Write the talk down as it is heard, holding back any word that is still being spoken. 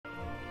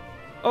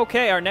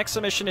Okay, our next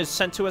submission is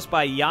sent to us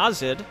by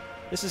Yazid.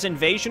 This is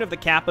Invasion of the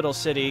Capital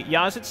City.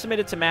 Yazid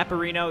submitted to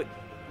Maporino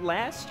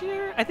last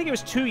year? I think it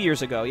was 2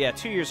 years ago. Yeah,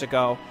 2 years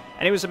ago.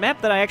 And it was a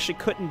map that I actually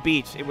couldn't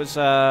beat. It was,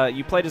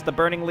 you played as the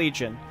Burning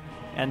Legion.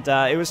 And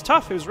it was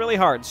tough. It was really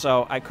hard,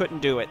 so I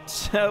couldn't do it.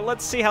 So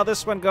let's see how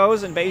this one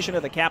goes. Invasion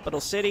of the Capital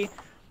City.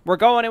 We're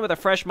going in with a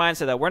fresh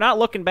mindset, though. We're not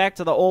looking back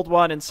to the old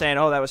one and saying,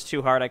 oh, that was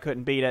too hard, I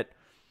couldn't beat it.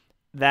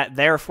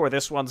 Therefore,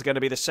 this one's going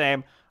to be the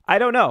same. I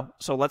don't know.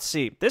 So let's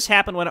see. This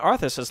happened when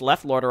Arthas has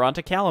left Lordaeron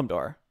to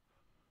Kalimdor.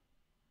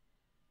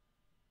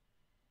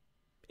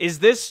 Is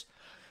this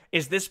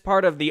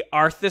part of the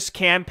Arthas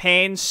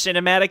campaign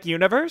cinematic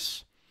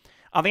universe?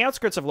 On the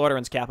outskirts of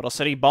Lordaeron's capital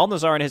city,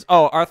 Balnazar and his...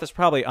 Oh, Arthas,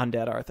 probably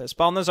undead Arthas.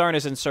 Balnazar and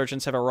his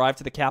insurgents have arrived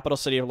to the capital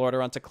city of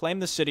Lordaeron to claim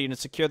the city and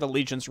secure the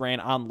Legion's reign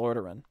on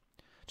Lordaeron.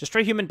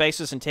 Destroy human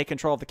bases and take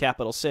control of the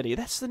capital city.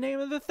 That's the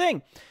name of the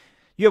thing.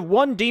 You have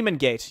one demon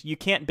gate. You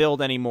can't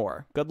build any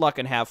more. Good luck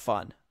and have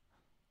fun.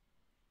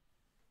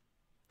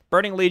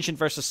 Burning Legion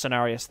versus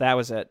Cenarius. That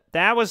was it.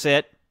 That was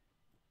it.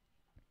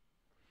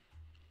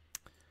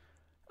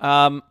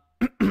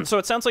 So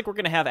it sounds like we're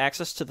going to have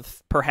access to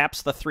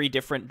perhaps the 3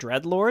 different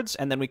Dreadlords,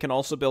 and then we can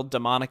also build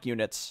demonic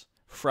units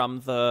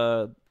from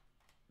the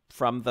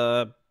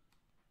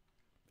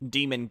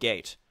Demon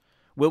Gate.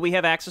 Will we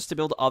have access to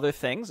build other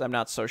things? I'm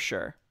not so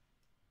sure.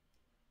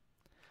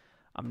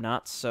 I'm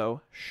not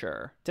so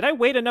sure. Did I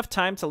wait enough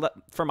time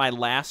for my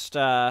last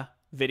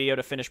video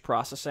to finish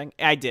processing?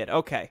 I did.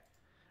 Okay.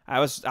 I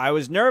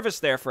was nervous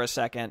there for a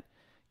second.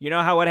 You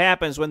know how it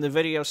happens when the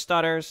video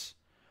stutters?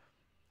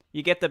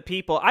 You get the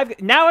people...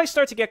 Now I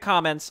start to get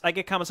comments. I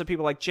get comments of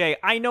people like, Jay,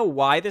 I know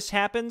why this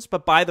happens,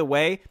 but by the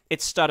way,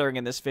 it's stuttering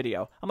in this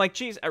video. I'm like,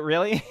 geez,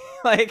 really?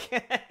 Like,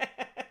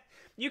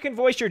 you can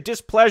voice your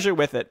displeasure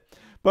with it.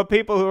 But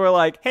people who are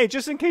like, hey,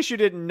 just in case you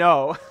didn't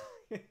know.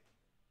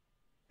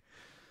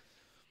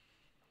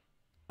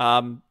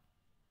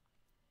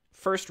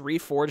 First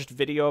reforged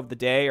video of the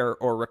day,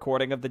 or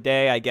recording of the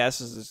day, I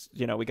guess, is,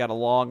 you know, we got a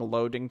long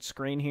loading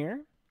screen here.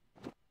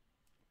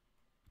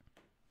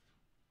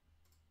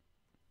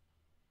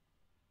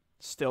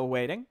 Still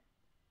waiting.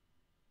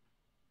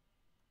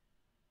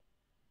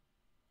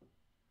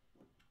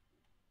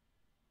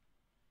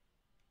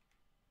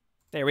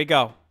 There we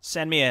go.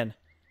 Send me in.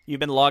 You've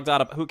been logged out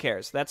of... Who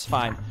cares? That's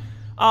fine.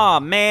 Aw,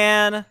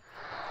 man.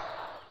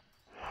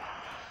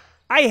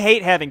 I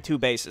hate having 2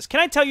 bases. Can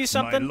I tell you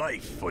something?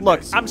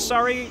 Look, I'm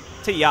sorry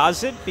to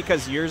Yazid,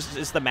 because yours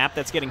is the map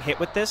that's getting hit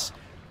with this.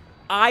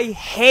 I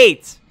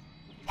hate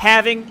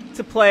having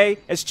to play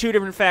as 2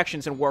 different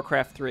factions in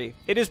Warcraft 3.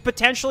 It is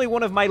potentially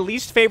one of my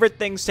least favorite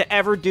things to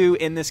ever do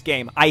in this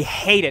game. I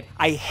hate it.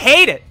 I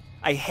hate it.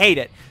 I hate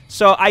it.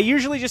 So I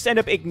usually just end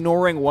up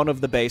ignoring one of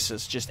the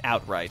bases, just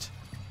outright.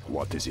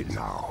 What is it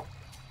now?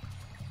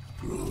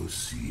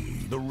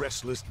 Proceed. The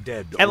restless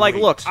dead. And like,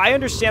 look, I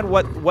understand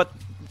what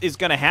is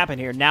going to happen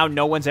here. Now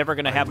no one's ever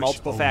going to have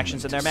multiple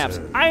factions in their maps.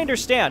 I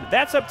understand.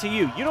 That's up to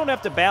you. You don't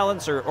have to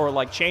balance or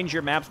like change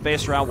your maps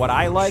based around what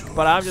I like,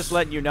 but I'm just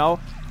letting you know,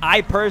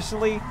 I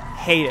personally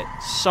hate it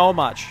so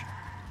much.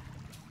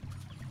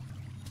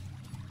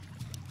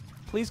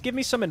 Please give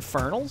me some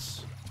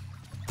Infernals.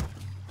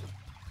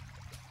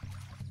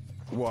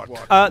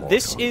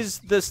 This is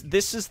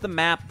the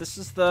map. This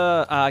is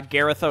the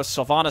Garithos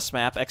Sylvanas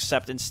map,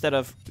 except instead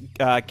of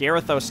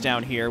Garithos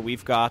down here,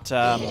 we've got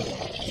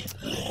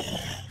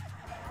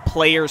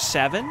Player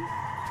 7,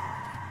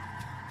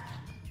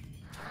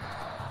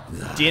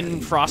 Din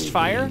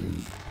Frostfire,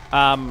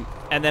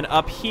 and then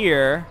up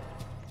here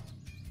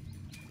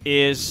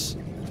is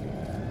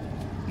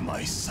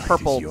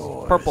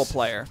purple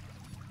player.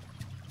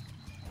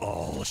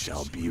 All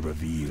shall be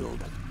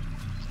revealed.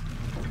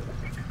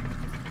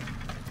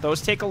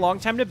 Those take a long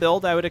time to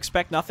build. I would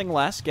expect nothing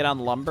less. Get on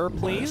lumber,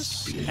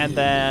 please. And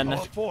then...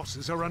 Our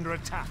forces are under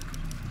attack.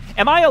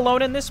 Am I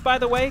alone in this, by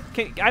the way?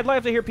 I'd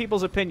love to hear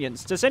people's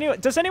opinions. Does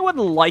anyone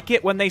like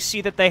it when they see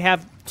that they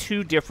have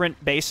 2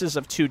 different bases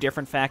of 2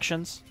 different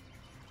factions?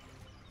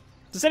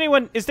 Is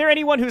there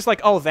anyone who's like,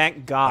 oh,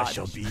 thank God? I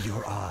shall be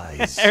your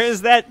eyes. Or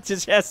is that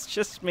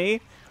just me?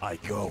 I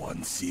go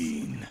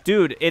unseen.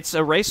 Dude, it's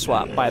a race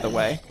swap, by the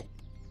way.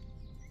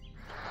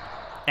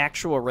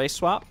 Actual race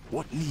swap.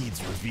 What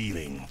needs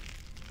revealing?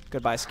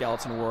 Goodbye,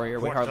 Skeleton Warrior.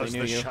 We hardly knew you.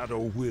 What does the shadow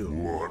will?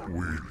 What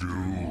we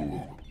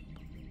do.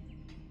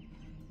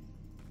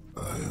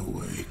 I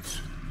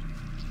await.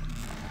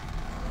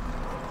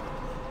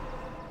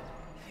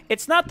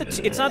 It's not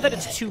that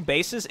it's 2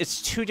 bases.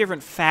 It's 2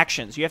 different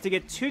factions. You have to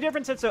get 2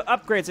 different sets of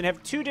upgrades and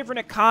have 2 different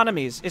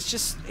economies. It's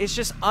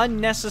just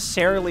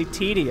unnecessarily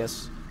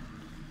tedious.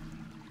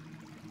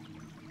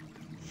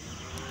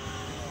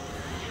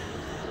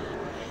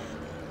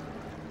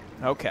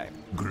 Okay.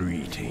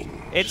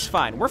 Greeting. It's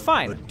fine. We're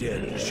fine. The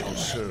dead shall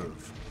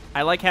serve.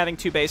 I like having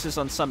 2 bases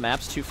on some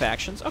maps, 2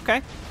 factions.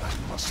 Okay.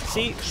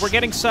 See, we're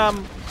getting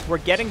some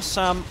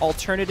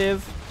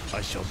alternative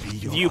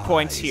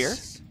viewpoints here.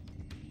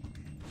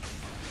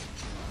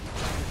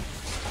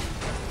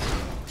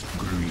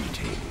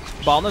 Greeting.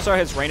 Balnazar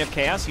has Reign of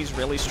Chaos. He's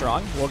really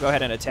strong. We'll go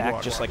ahead and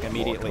attack just like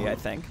immediately, I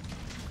think.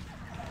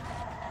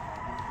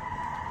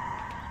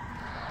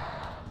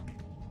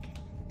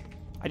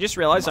 I just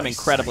realized I'm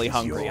incredibly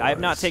hungry. I have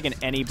not taken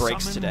any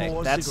breaks today.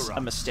 That's a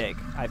mistake.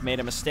 I've made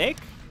a mistake.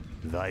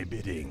 Thy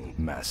bidding,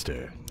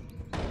 master.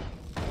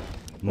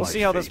 We'll see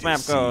how this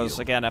map goes.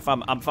 Again, if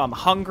I'm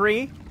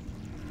hungry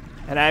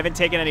and I haven't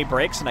taken any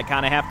breaks and I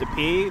kind of have to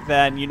pee,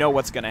 then you know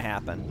what's going to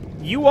happen.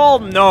 You all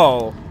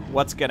know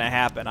what's going to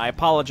happen. I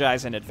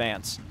apologize in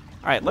advance.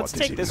 All right, let's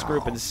take this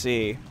group and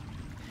see.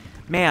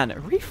 Man,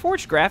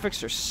 Reforged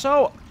graphics are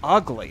so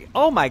ugly.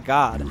 Oh my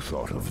god. You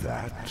thought of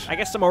that? I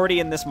guess I'm already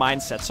in this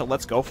mindset, so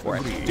let's go for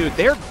it. Dude,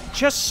 they're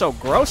just so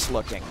gross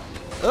looking.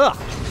 Ugh.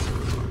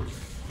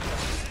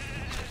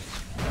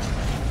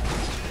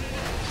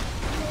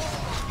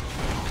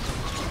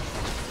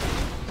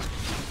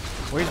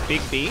 Where's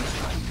Big B? I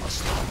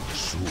must hunt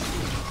soon.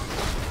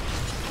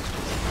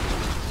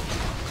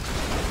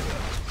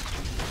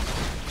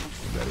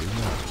 Very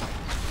well.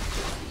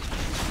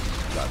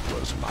 That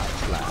was my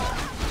plan.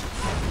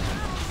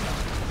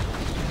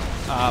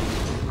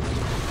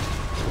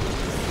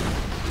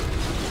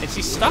 Is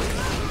he stuck?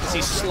 Is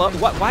he slow?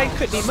 What? Why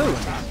couldn't he move?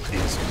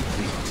 Is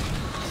complete.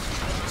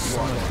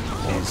 Summon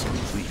is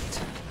complete.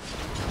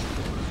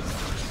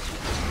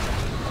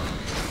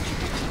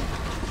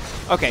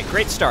 Okay,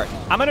 great start.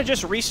 I'm going to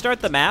just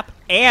restart the map,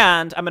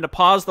 and I'm going to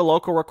pause the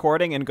local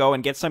recording and go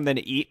and get something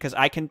to eat, because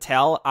I can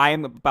tell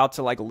I'm about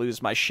to, like,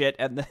 lose my shit,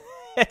 and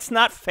it's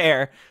not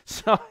fair.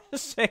 So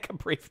just take a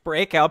brief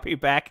break. I'll be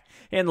back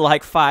in,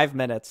 like, 5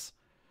 minutes.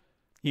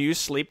 Use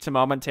sleep to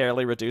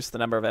momentarily reduce the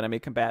number of enemy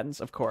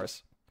combatants, of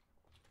course.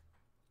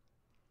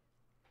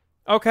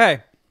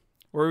 Okay.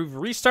 We've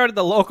restarted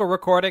the local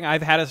recording.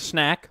 I've had a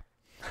snack.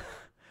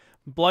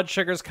 Blood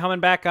sugar's coming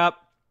back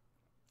up.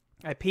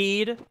 I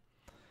peed.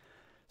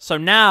 So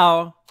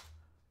now,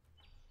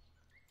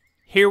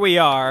 here we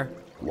are.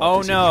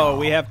 Oh no,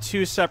 we have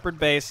two separate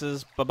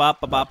bases.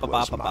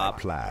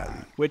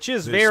 Which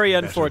is very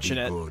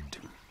unfortunate.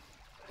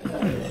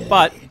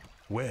 But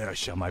where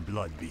shall my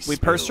blood be we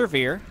spilled?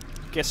 persevere.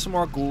 Get some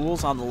more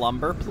ghouls on the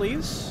lumber,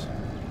 please.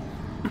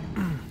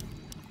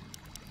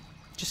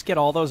 Just get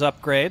all those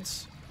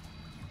upgrades.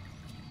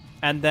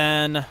 And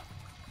then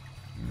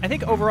I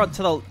think over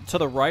to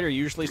the right are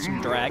usually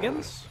some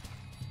dragons.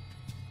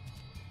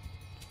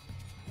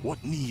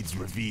 What needs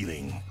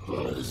revealing?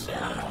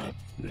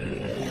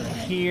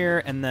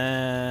 Here, and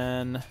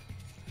then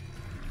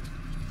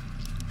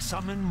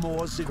Summon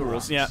more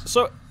ziggurats. yeah.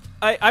 So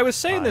I was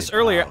saying this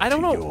earlier. I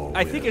don't know.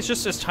 I think it's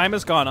just as time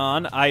has gone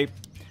on, I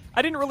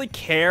didn't really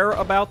care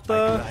about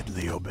I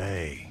gladly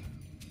obey.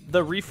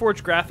 the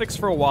Reforged graphics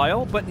for a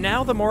while, but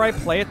now the more I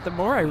play it, the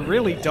more I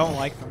really don't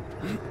like them.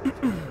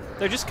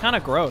 They're just kind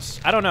of gross.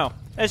 I don't know.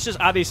 It's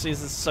just obviously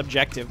this is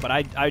subjective, but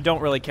I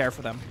don't really care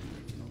for them.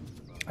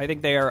 I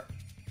think they are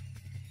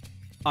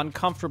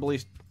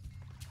uncomfortably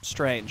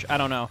strange. I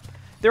don't know.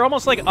 They're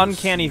almost like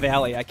Uncanny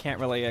Valley. I can't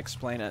really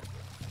explain it.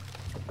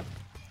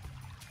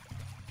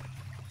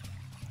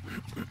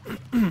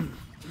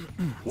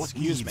 What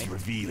needs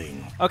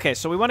revealing? Okay,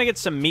 so we want to get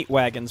some meat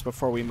wagons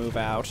before we move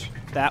out.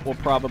 That will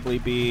probably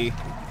be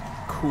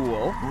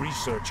cool.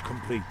 Research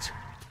complete.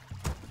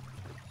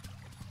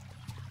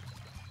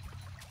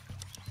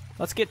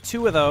 Let's get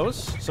 2 of those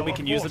so we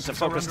can use them to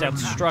focus down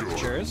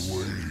structures.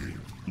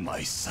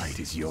 My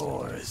sight is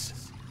yours.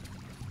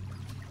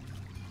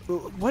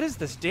 What is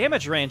this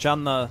damage range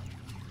on the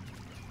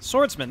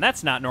swordsman?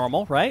 That's not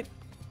normal, right?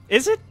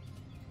 Is it?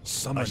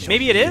 Summoning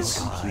Maybe it is?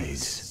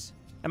 complete.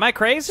 Am I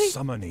crazy?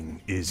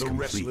 Summoning is The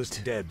complete. restless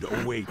dead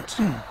await.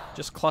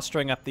 Just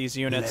clustering up these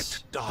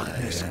units. Let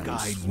darkness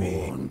guide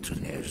me.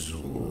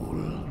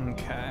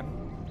 Okay.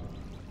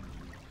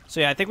 So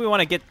yeah, I think we want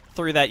to get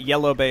through that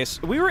yellow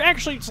base. We were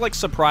actually like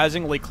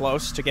surprisingly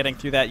close to getting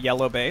through that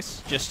yellow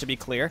base, just to be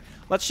clear.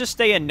 Let's just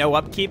stay in no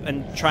upkeep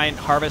and try and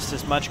harvest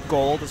as much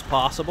gold as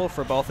possible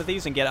for both of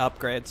these and get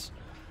upgrades.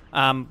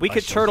 We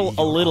could turtle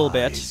a little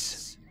bit,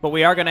 but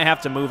we are going to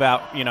have to move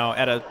out, you know,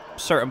 at a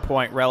certain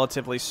point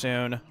relatively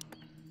soon.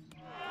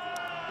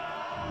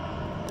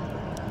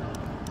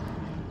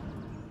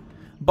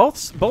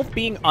 Both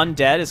being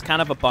undead is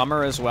kind of a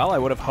bummer as well. I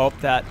would have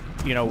hoped that,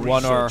 you know,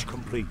 one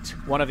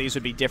of these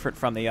would be different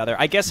from the other.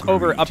 I guess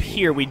over up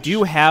here we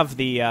do have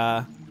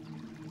the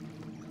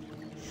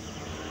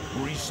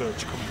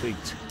Research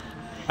complete.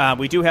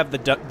 we do have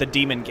the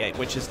demon gate,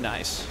 which is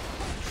nice.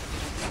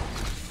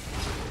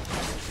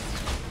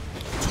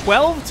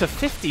 12 to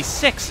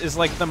 56 is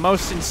like the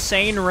most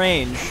insane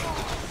range.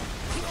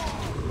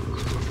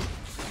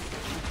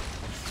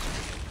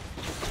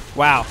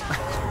 Wow.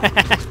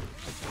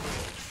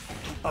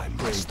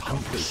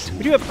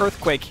 We do have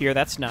Earthquake here,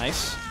 that's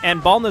nice.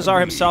 And Balnazar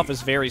himself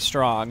is very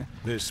strong.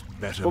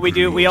 But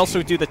we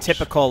also do the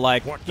typical,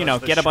 like, you know,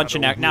 get a bunch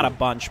of not a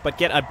bunch, but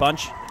get a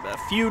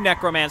few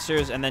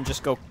necromancers and then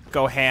just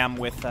go ham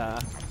with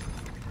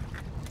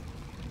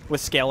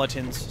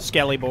skeletons,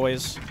 skelly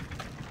boys.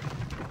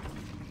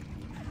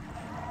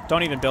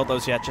 Don't even build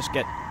those yet, just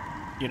get,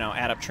 you know,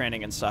 add up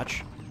training and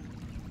such.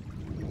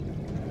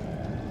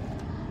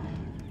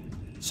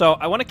 So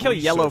I want to kill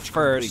yellow Research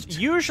first. complete.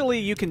 Usually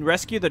you can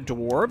rescue the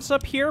dwarves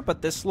up here, but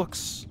this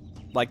looks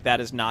like that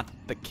is not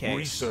the case.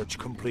 Research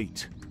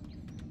complete.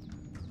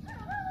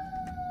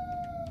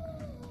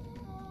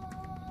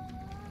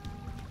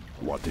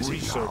 What is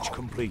Research it now?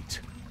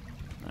 complete.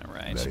 All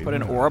right, so Very put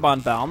an nice. orb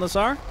on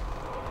Balnazar.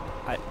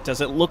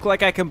 Does it look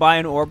like I can buy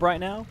an orb right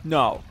now?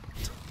 No.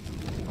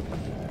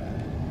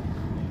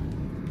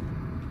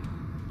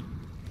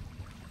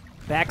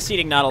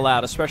 Backseating not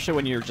allowed, especially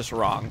when you're just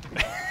wrong.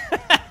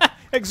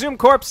 Exhume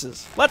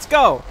corpses. Let's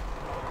go.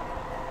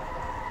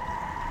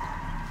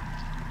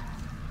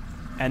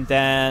 And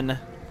then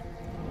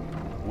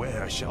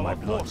Where shall my Our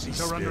blood be forces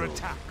spilled? are under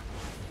attack.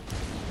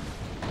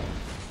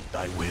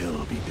 Thy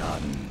will be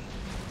done.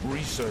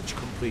 Research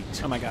complete.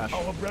 oh my gosh.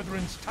 Our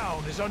brethren's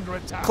town is under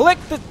attack. Click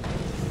the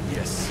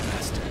Yes,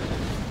 master.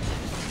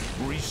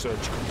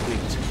 Research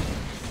complete.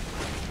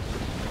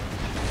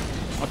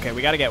 Okay,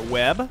 we got to get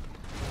web.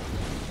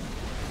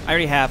 I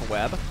already have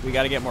web. We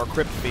got to get more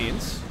crypt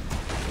fiends.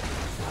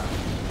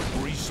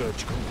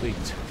 Research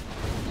complete.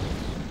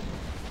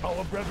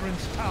 Our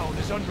brethren's town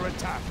is under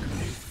attack.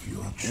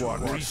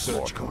 What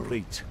research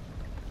complete?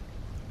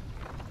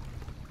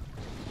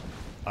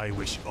 I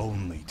wish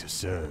only to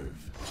serve.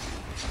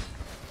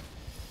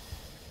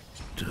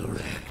 Down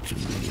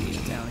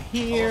Our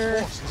here.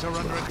 forces are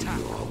under attack.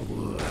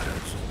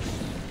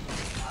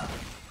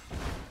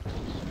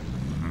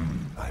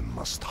 I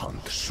must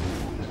hunt soon.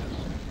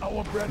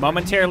 Our brethren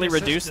Momentarily need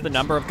reduce the assistance.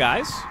 number of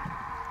guys.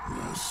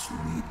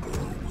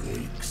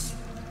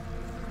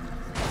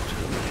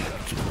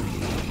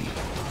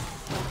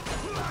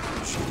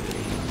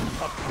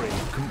 Upgrade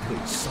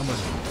complete.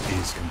 Summoning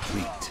is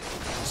complete.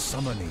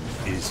 Summoning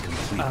is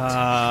complete.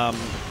 Um,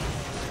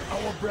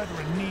 Our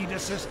brethren need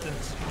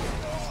assistance.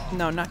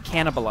 no, not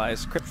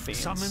cannibalize. Crypt fiends.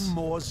 Summon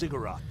more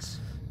ziggurats.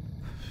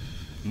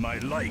 My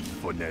life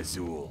for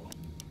Nezul.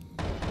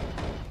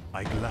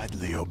 I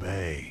gladly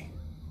obey.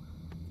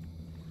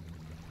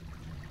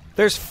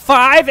 There's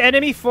 5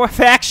 enemy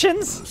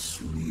factions?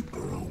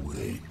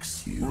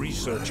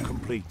 Research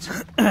complete.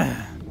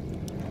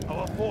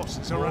 Our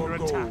forces are under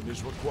More attack. gold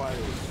is required.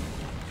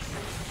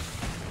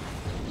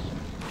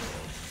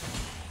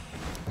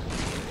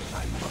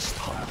 I must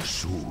hunt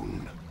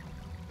soon.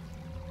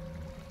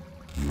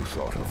 You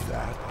thought of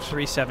that?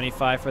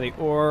 375 for the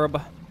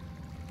orb.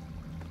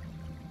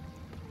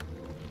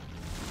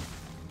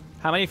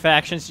 How many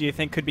factions do you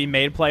think could be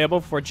made playable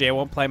before Jay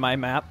won't play my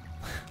map?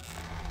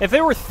 If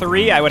there were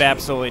 3, I would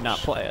absolutely not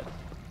play it.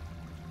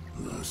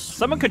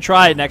 Someone could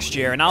try it next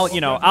year, and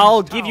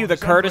I'll give you the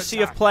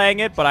courtesy of playing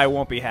it, but I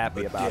won't be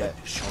happy about it.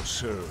 Shall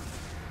serve.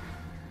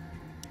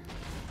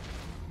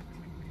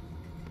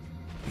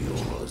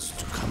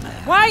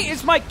 Why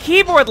is my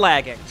keyboard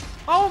lagging?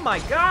 Oh my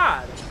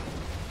god!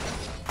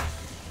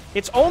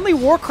 It's only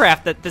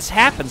Warcraft that this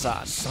happens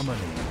on. Summoning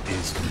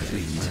is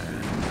complete.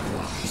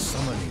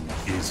 Summoning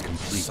is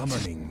complete.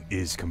 Summoning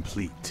is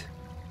complete.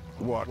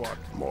 What,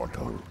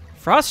 mortal?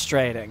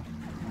 Frustrating.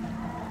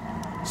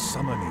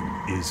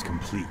 Summoning is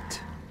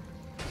complete.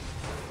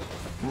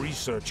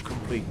 Research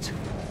complete.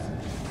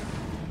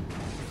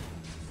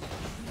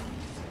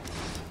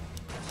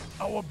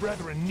 Our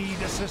brethren need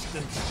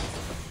assistance.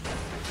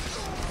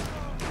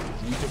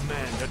 We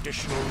demand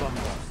additional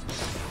lumber.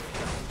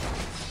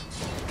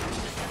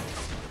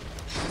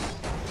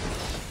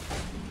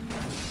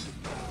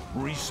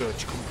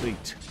 Research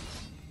complete.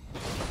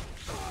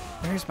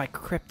 Where's my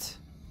crypt?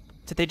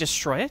 Did they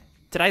destroy it?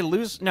 Did I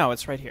lose? No,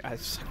 it's right here. I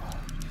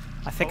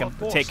think Our I'm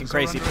forces taking are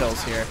crazy under pills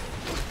attack. here.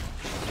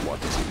 What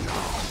is it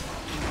now?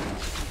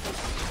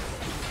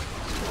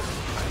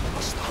 I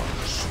must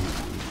hunt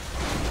soon.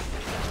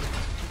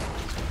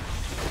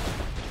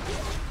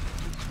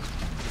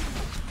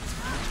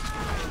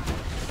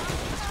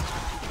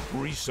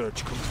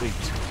 Research complete.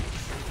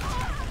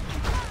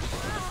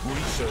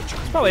 Research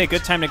complete. Probably a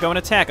good time to go and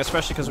attack,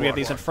 especially because we have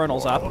these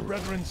infernals Our up.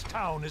 brethren's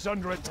town is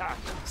under attack.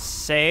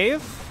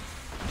 Save.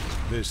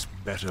 This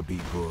better be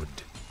good.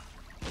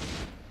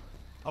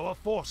 Our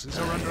forces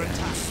are under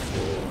attack.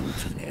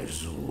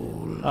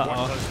 What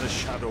Uh-oh. does the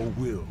shadow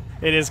will?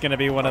 It is going to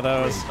be one of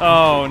those.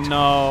 Oh,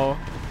 no.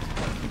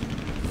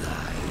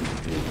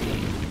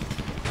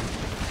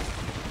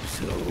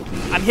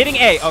 I'm hitting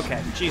A.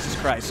 Okay, Jesus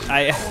Christ.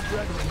 Our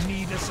brethren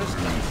need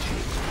assistance.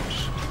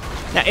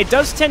 Now, it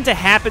does tend to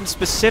happen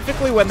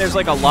specifically when there's,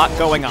 like, a lot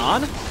going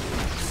on.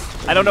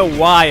 I don't know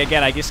why.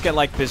 Again, I just get,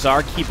 like,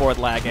 bizarre keyboard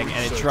lagging,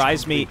 and it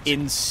drives me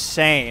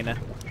insane. Our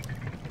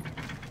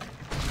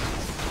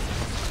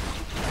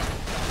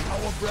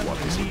brethren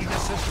need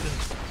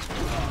assistance.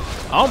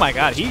 Oh, my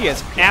God. He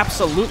is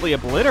absolutely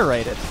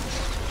obliterated.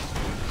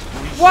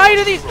 Why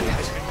did he...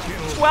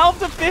 12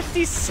 to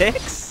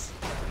 56?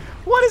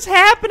 What is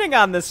happening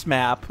on this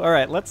map? All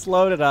right, let's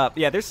load it up.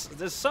 Yeah, there's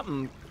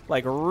something,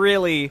 like,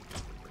 really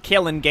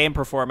killing game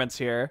performance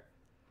here.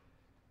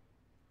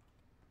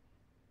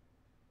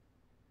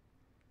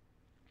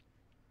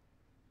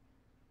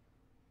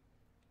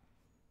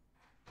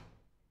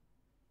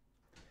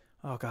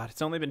 Oh, God,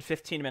 it's only been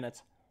 15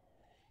 minutes.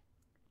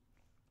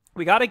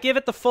 We got to give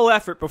it the full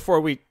effort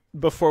before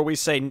we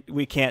say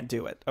we can't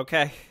do it,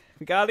 okay?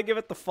 We got to give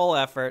it the full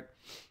effort.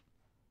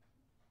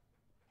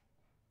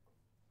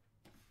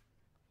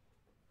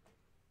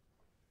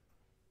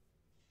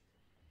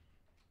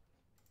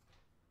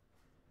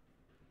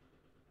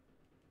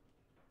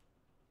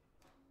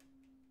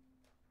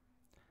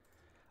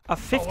 A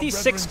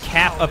 56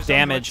 cap of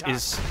damage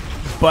is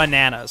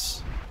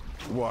bananas.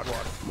 What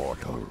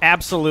mortal?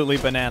 Absolutely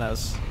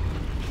bananas.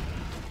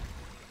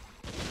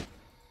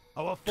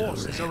 Our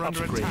forces are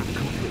under attack.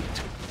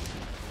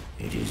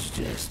 It is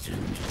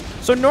destined.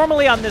 So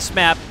normally on this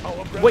map,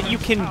 what you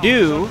can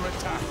do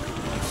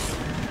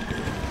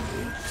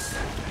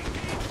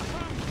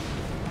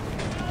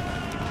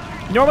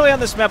normally on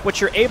this map, what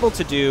you're able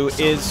to do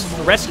is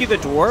rescue the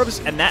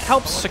dwarves, and that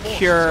helps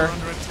secure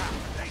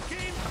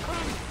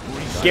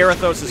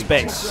Garithos'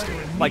 base,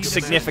 like,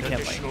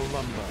 significantly.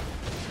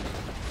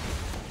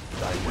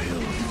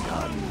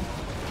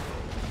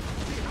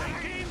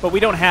 But we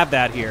don't have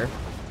that here.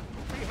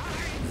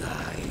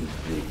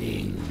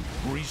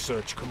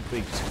 Research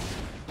complete.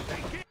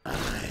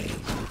 I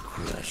will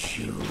crush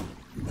you.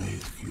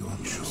 Make your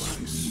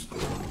choice.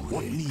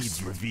 What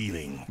needs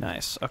revealing?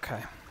 Nice,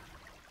 okay.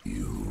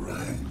 You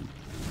rang.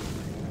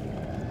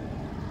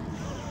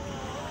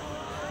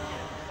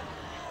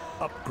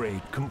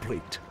 Upgrade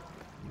complete.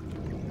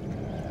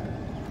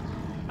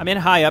 I'm in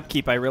high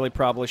upkeep. I really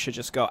probably should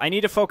just go. I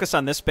need to focus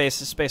on this base.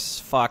 This base is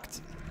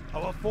fucked.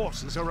 Our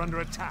forces are under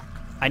attack.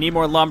 I need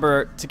more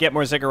lumber to get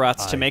more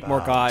ziggurats to make more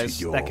bow guys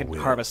to your that can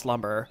will. harvest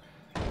lumber.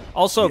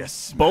 Also,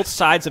 Yes, both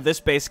sides of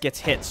this base gets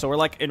hit, so we're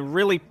like in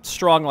really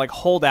strong like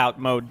holdout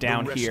mode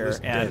down here,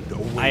 restless and dead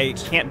await. I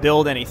can't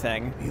build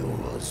anything.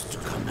 Yours to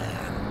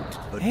command.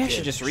 Maybe I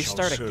should just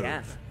restart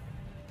again.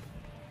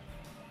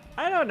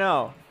 I don't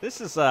know.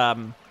 This is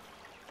What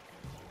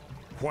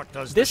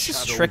does this the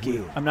is shadow tricky.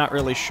 will? I'm not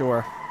really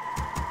sure.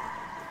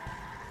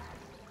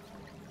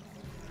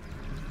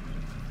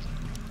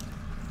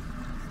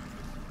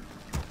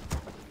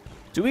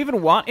 Do we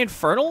even want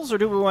Infernals, or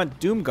do we want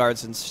Doom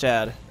Guards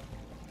instead?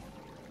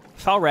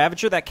 Foul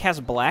Ravager that casts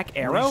Black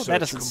Arrow? Research That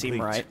doesn't seem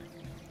complete. right.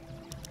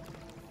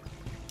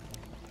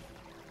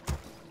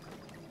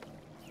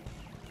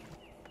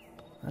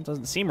 That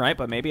doesn't seem right,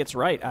 but maybe it's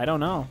right. I don't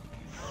know.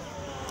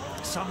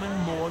 Summon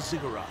more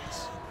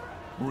ziggurats.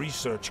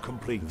 Research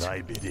complete.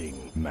 Thy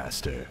bidding,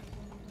 master.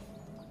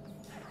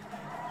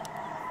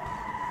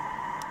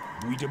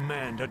 We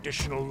demand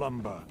additional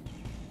lumber.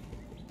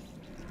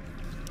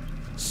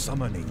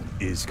 Summoning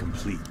is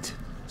complete.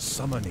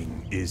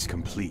 Summoning is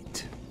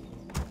complete.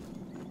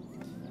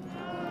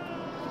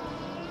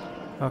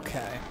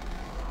 Okay.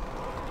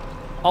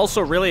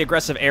 Also, really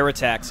aggressive air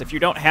attacks. If you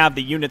don't have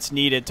the units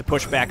needed to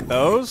push back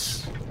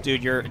those,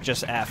 dude, you're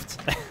just effed.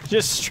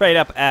 Just straight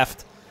up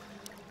effed.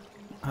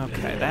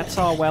 Okay, that's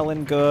all well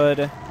and good.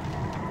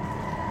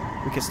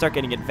 We can start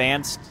getting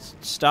advanced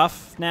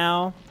stuff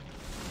now.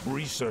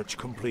 Research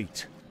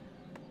complete.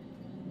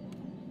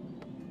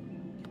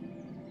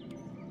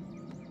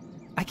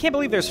 I can't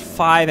believe there's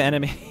 5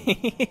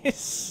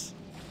 enemies.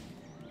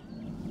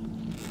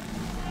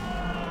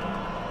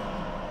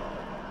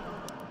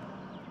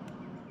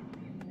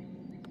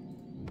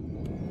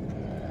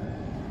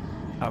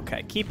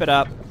 Okay, keep it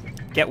up.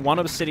 Get 1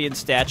 obsidian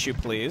statue,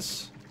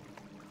 please.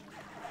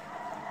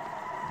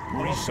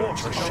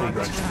 Research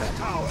complete.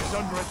 Tower is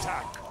under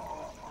attack.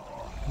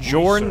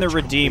 Jorn the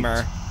Research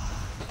Redeemer.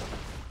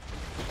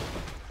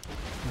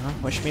 Well,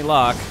 wish me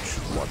luck.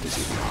 What is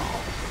it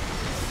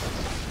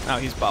now? Oh,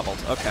 he's bubbled.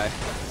 Okay.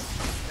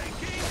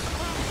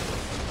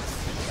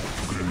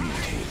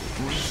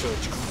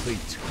 Research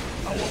complete.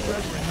 Our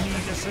brethren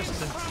need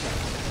assistance.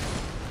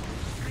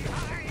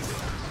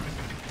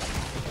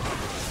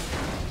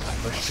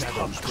 The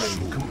shadows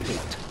drain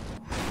complete.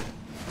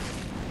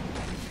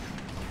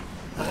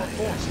 Our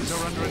forces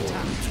are under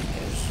attack.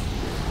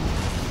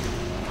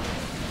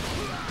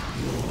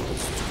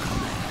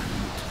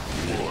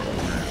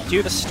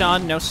 Do the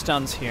stun. No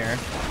stuns here.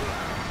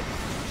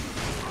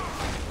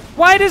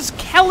 Why does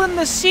Kellen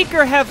the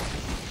Seeker have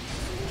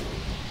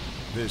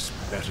This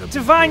better be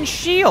Divine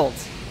Shield?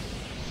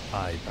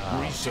 I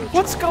bow. research.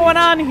 What's going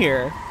on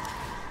here?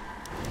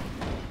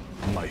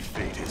 My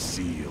fate is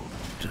sealed.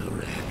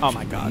 Oh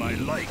my god. My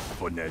life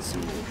for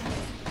Nezul.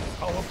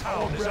 Our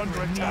town is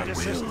under attack. Will be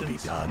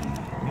Assistance. done.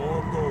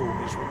 More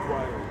gold is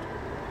required.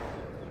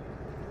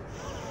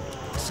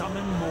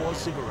 Summon more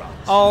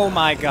ziggurats. Oh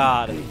my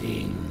god.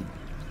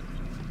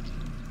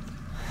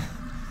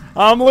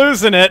 I'm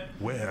losing it.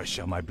 Where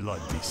shall my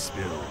blood be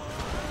spilled?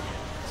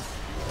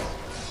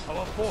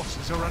 Our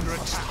forces are under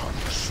attack.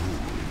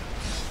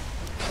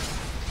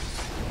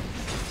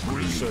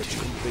 Research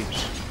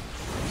complete.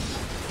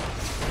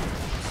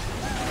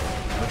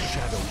 The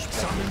shadows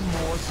summon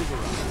more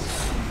ziggurats.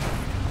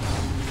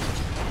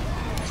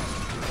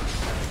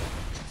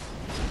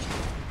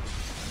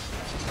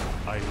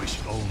 I wish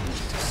only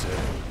to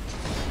serve.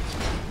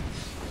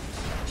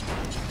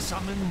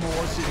 Summon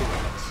more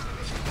ziggurats.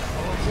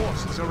 Our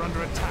forces are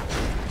under attack.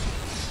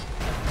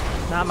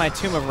 Not my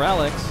Tomb of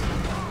Relics.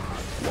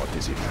 What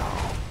is it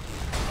now?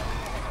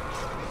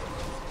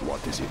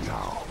 What is it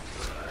now?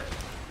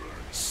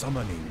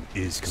 Summoning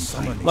is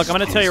complete. Look, I'm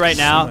going to tell you right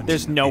now,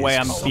 there's no way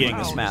I'm beating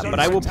this map, but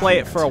I will play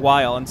it for a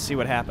while and see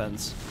what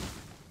happens.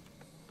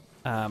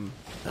 I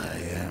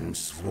am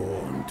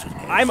sworn to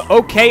I'm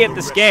okay at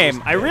this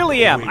game. I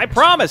really am. I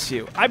promise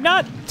you. I'm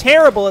not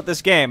terrible at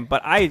this game,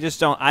 but I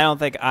don't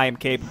think I am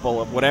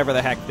capable of whatever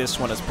the heck this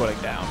one is putting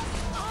down.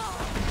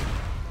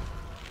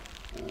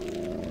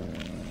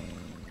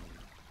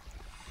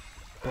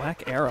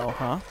 Black arrow,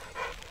 huh?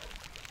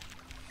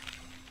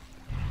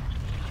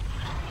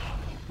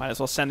 Might as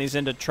well send these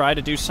in to try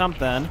to do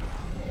something.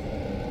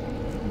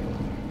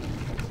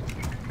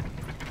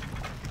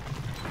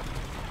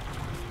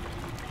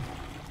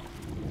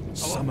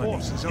 Summoning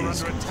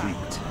is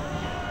complete.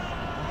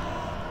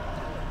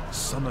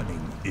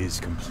 Summoning is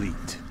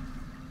complete.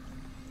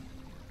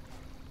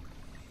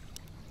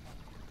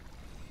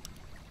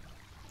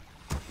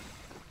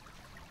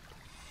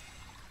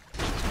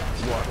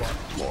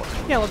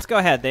 Yeah, let's go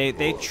ahead.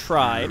 They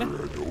tried.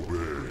 Do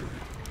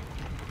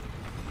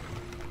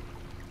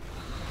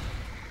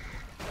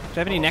I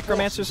have any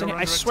necromancers in here?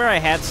 I swear I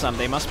had some.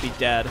 They must be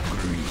dead.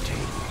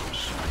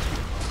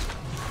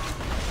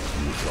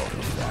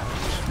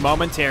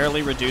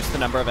 Momentarily reduce the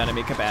number of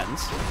enemy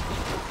combatants.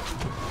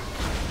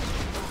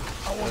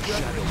 Our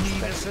brethren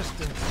need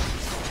assistance.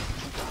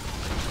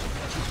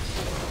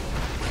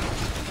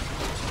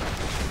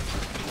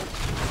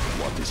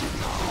 What is it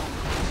now?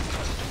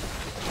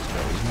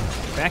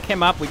 Back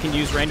him up. We can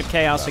use Reign of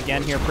Chaos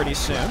again here pretty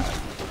soon. Our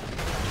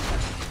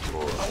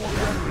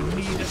brethren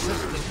need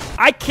assistance.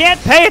 I can't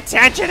pay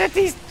attention at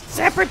these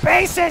separate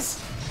bases!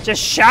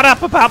 Just shut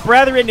up about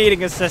brethren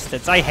needing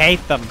assistance. I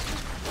hate them.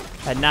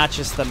 And not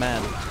just the men.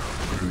 Our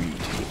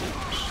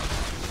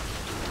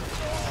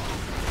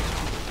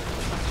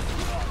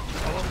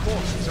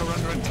forces are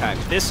under attack.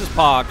 Okay, this is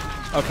Pog.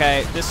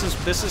 Okay, this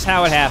is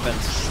how it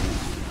happens.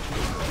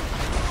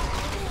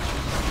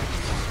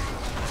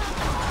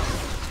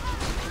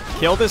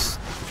 Kill this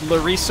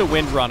Larissa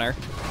Windrunner.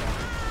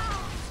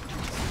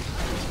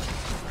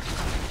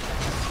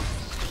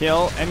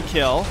 Kill and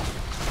kill.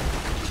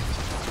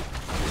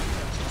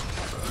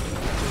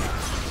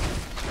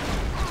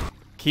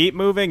 Keep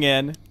moving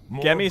in.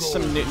 Get me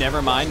some new,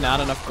 never mind, not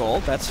enough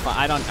gold. That's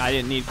fine. I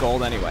didn't need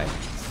gold anyway.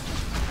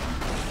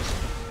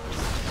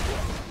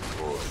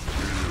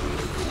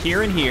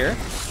 Here and here.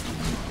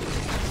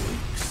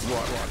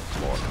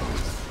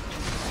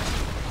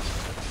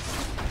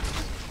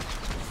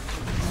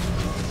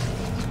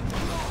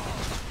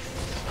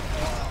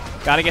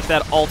 Gotta get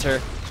that altar.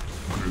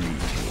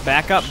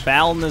 Back up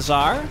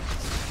Balnazar.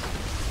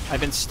 I've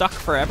been stuck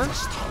forever.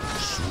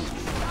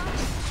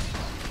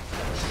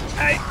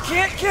 I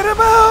can't get him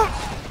out!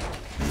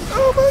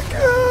 Oh my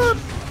god!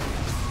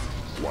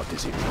 What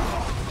is it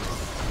now?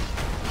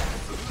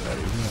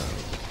 Very well.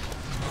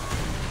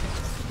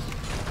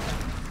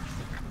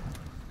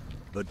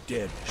 The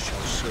dead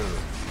shall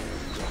serve you.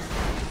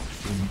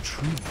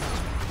 Intrigued.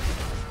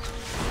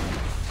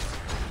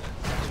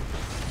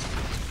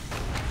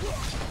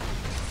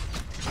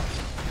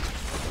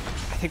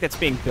 I think that's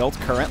being built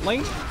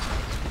currently.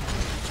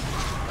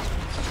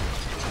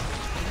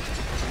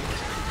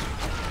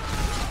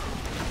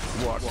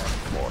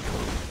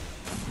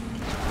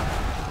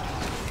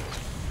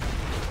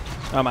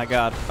 Oh my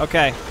god.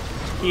 Okay.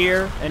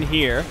 Here and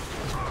here.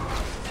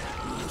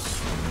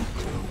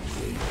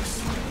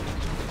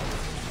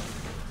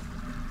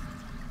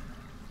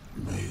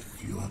 Make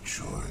your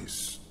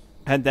choice.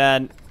 And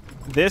then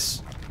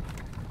this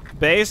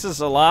base is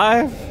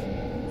alive.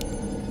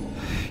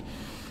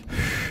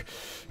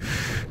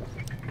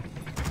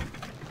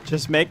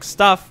 Just make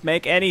stuff.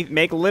 Make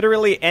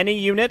literally any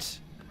unit.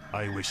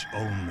 I wish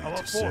only Our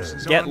to forces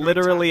serve. are Get under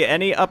literally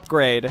any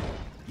upgrade.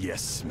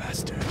 Yes,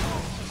 master.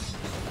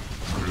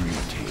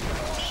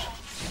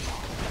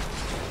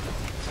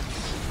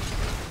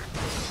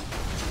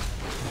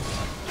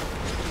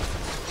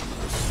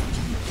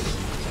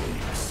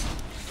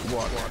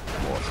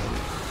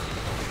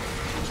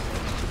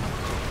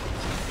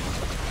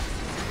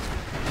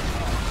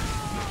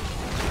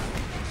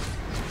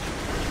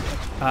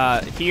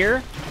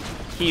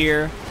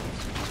 Here,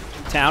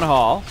 Town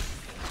Hall.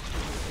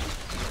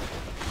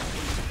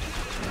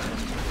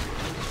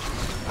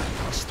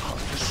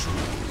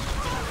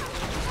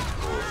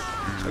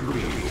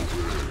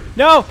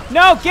 No,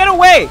 no, get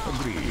away!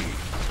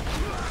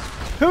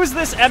 Who's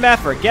this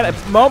MFer? Get it,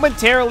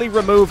 momentarily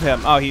remove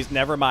him. Oh,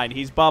 never mind,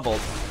 he's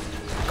bubbled.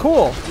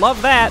 Cool,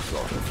 love that.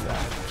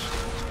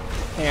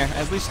 Here,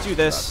 at least do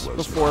this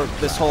before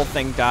this whole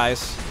thing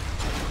dies.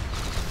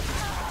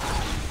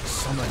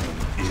 Summoning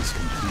is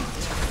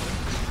complete.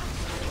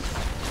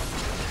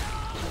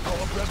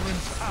 Our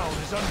brethren's town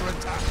is under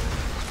attack.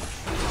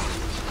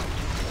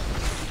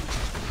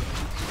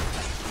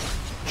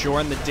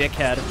 Jorn the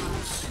dickhead.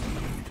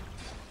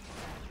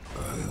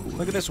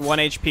 Look at this 1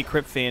 HP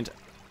Crypt Fiend.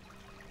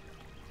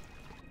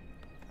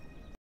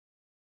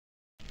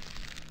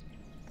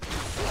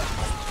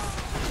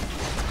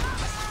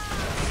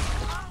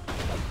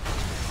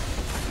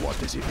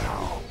 What is it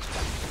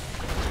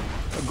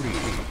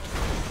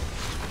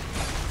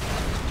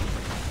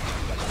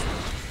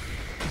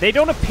They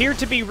don't appear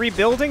to be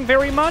rebuilding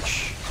very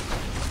much.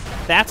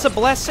 That's a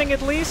blessing,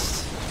 at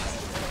least.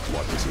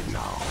 What is it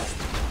now?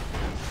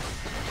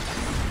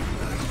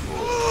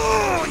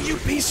 Oh, you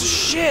piece of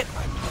shit!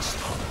 I must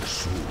hunt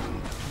soon.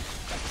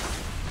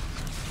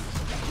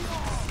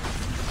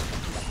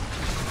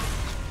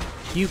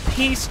 You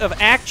piece of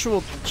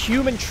actual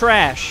human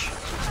trash.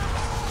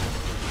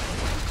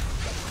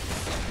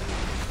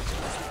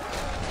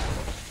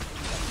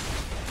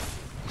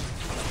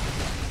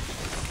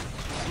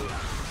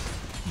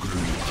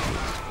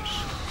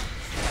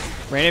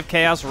 Reign of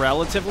Chaos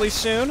relatively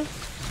soon.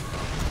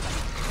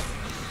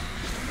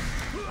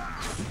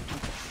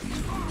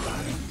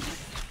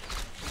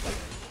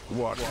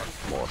 What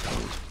mortal?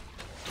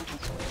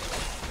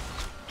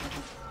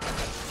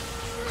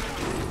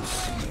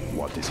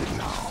 What is it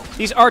now?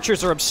 These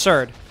archers are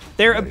absurd.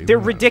 They're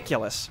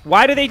ridiculous.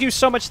 Why do they do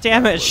so much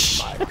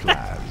damage? My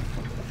plan.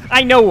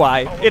 I know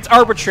why. It's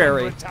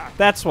arbitrary.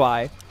 That's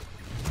why.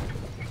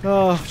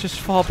 Oh, just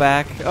fall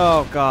back.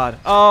 Oh god.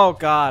 Oh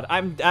god.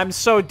 I'm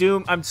so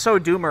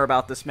doomer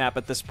about this map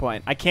at this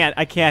point. I can't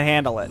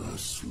handle it.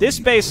 This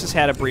base has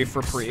had a brief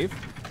reprieve.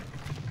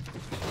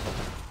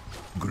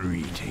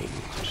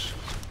 Greetings.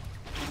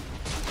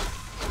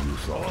 You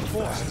thought Our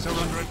forces are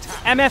under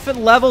attack. MF at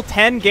level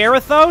 10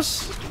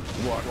 Garithos?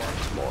 what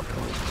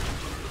mortal?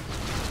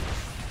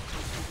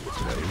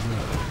 Very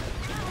well.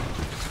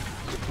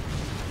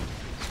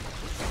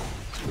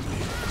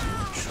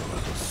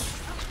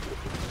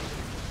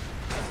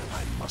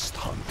 I must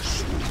hunt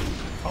soon.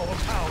 Our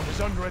town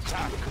is under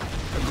attack.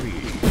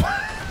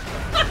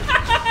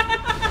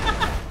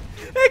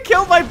 They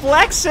killed my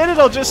Black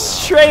Citadel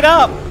just straight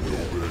up. Our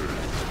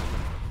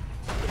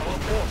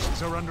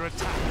forces are under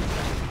attack.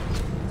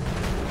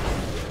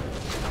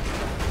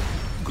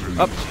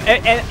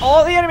 And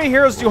all the enemy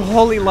heroes do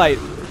Holy Light.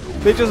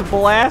 They just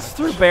blast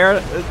through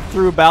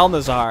through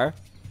Balnazar.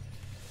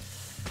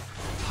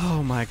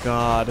 Oh my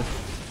god.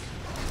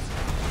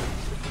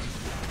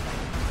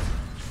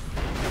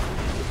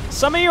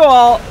 Some of you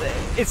all,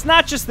 it's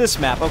not just this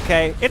map,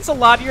 okay? It's a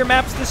lot of your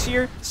maps this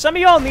year. Some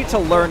of y'all need to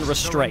learn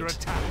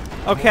restraint.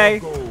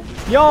 Okay?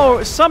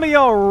 Some of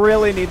y'all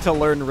really need to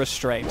learn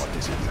restraint. What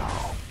is it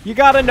now? You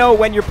gotta know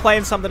when you're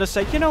playing something to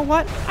say, you know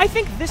what? I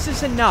think this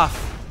is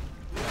enough.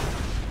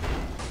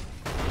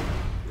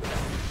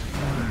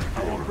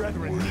 Our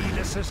brethren need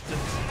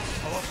assistance.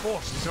 Our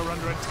forces are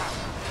under attack.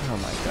 Oh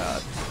my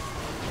god.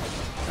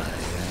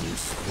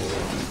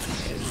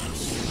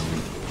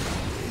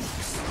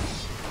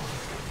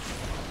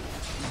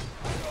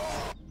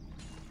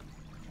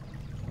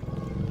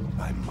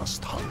 I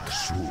must hunt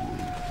soon.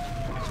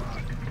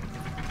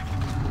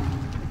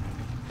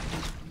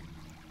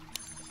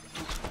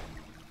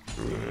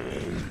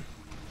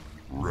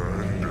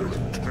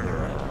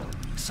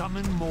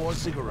 Summon more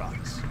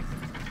ziggurats.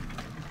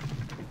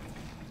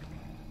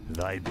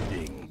 Thy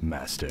bidding,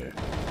 master.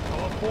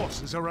 Our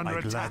forces are under I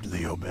attack.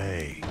 gladly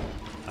obey.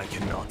 I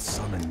cannot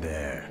summon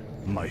there.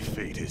 My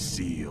fate is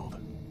sealed.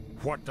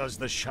 What does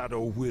the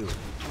shadow will?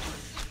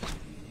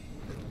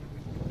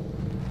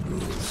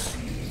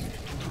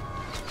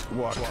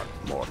 What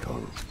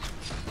mortal?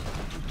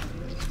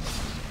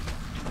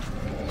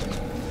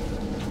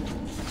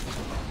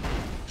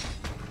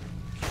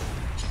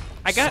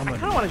 I kind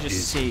of want to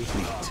just see.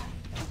 Complete.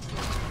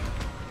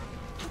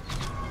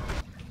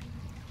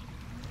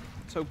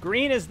 So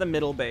green is the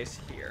middle base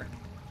here.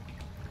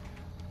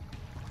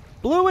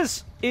 Blue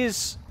is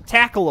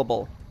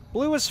tackleable.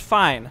 Blue is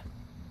fine.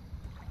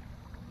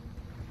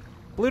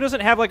 Blue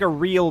doesn't have like a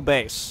real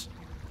base.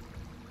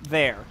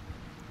 There.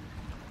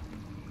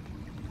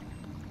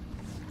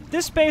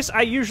 This base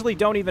I usually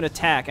don't even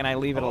attack and I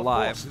leave it Our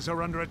alive. forces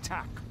are under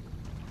attack.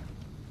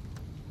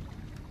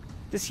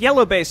 This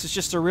yellow base is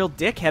just a real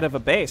dickhead of a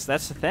base.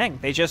 That's the thing.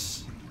 They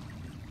just...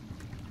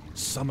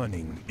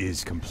 Summoning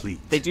is complete.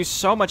 They do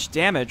so much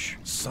damage.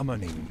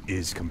 Summoning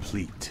is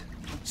complete.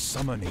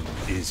 Summoning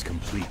is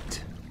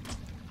complete.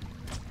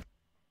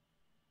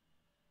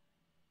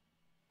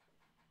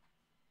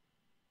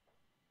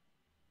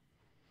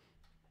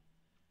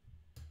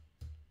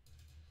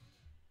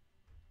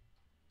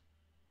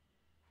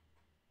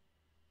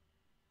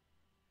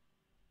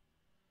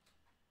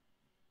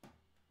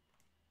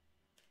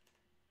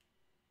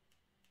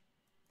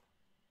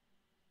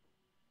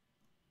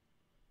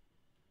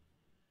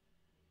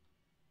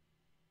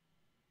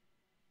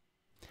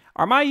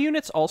 Are my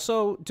units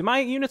also... Do my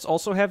units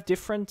also have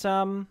different,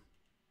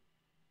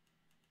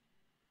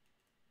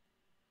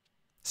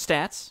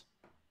 stats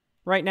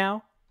right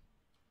now?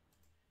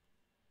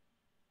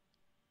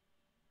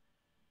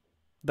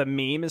 The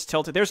meme is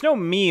tilted. There's no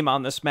meme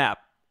on this map.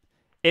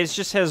 It's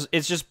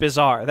just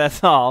bizarre.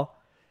 That's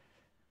all.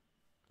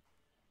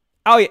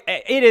 Oh, yeah,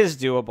 it is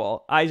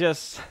doable. I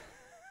just...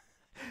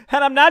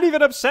 And I'm not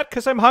even upset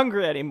because I'm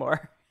hungry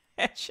anymore.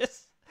 It's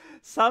just...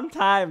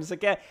 Sometimes,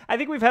 again, I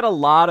think we've had a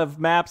lot of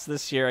maps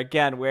this year,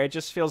 again, where it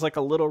just feels like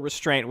a little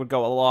restraint would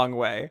go a long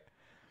way.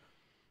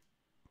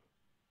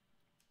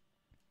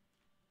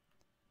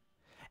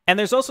 And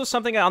there's also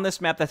something on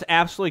this map that's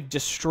absolutely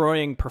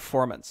destroying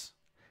performance.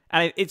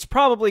 And it's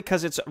probably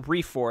because it's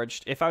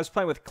reforged. If I was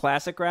playing with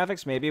classic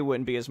graphics, maybe it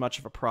wouldn't be as much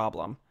of a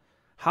problem.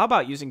 How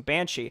about using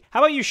Banshee?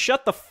 How about you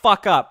shut the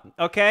fuck up,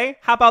 okay?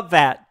 How about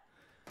that?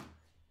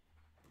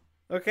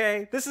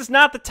 Okay? This is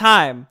not the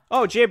time.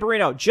 Oh, Jay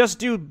Barino, just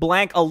do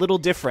blank a little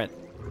different.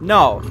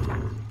 No.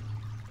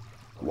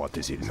 What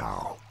is it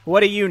now?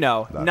 What do you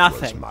know? That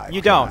Nothing. was my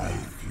You don't.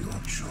 Your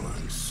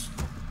choice.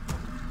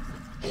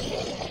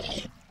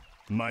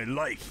 My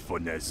life for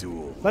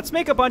Ner'zhul. Let's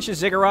make a bunch of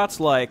ziggurats,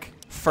 like,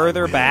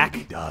 further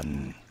back.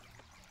 Done.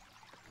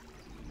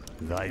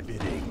 Thy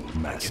bidding,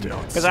 master.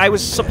 Because I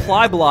was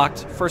supply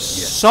blocked for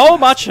so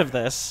much of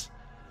this.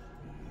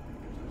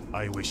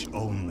 I wish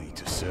only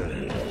to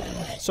serve.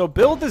 So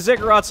build the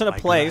ziggurats in a I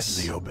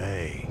place. gladly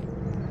obey.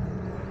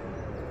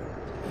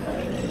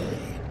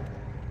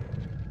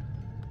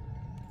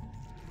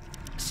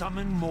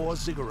 Summon more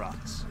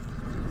ziggurats.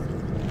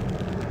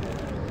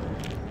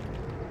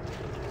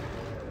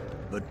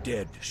 The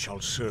dead shall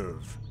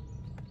serve.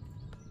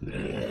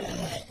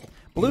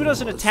 Blue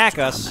doesn't attack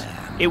us.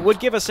 It would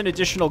give us an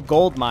additional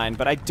gold mine,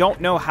 but I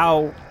don't know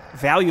how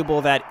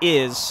valuable that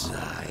is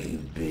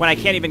when I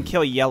can't even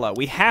kill yellow.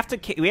 We have to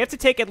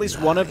take at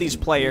least one of these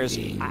players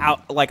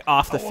out, like,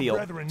 off the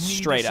field,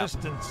 straight up.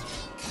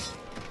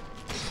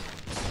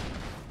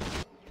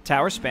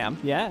 Tower spam,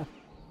 yeah.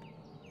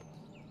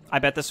 I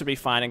bet this would be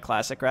fine in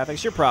classic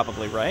graphics. You're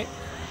probably right.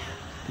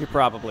 You're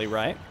probably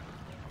right.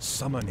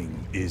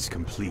 Summoning is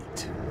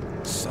complete.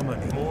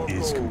 Summoning More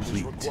is gold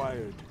complete.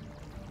 required.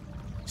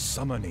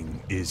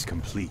 Summoning is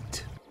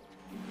complete.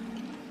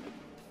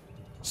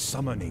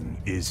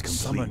 Summoning is complete.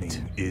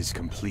 Summoning is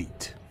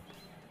complete.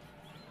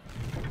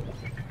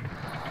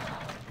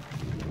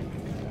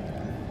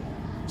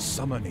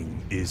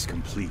 Summoning is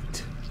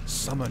complete.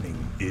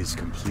 Summoning is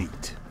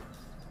complete.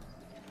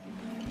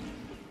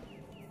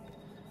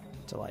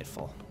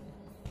 Delightful.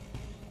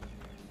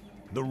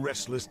 The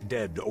restless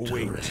dead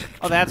await.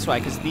 Oh, that's why,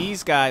 because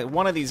these guys,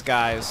 one of these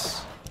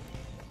guys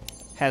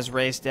has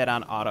raised dead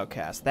on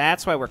autocast.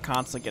 That's why we're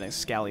constantly getting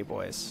scally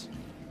boys.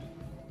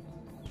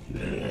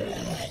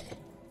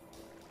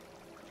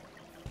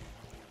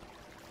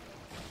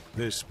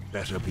 This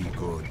better be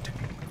good.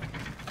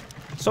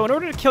 So in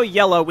order to kill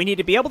yellow, we need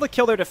to be able to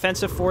kill their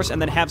defensive force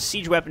and then have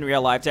siege weaponry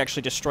alive to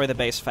actually destroy the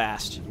base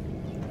fast.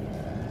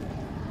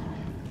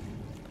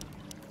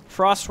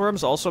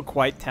 Frostworm's also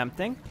quite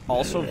tempting.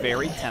 Also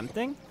very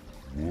tempting.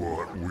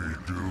 What we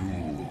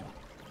do.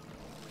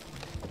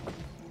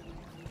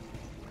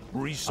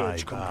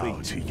 Research I bow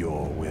complete. to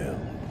your will.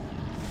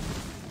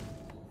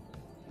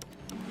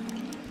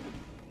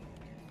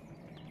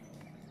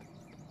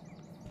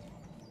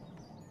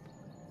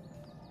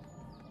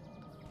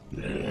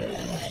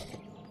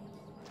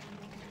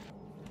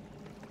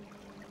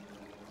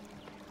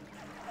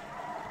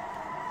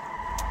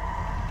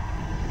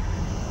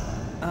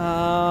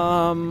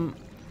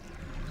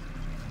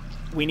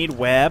 We need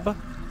web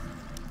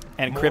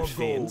and More crypt gold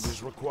fiends.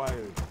 is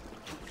required.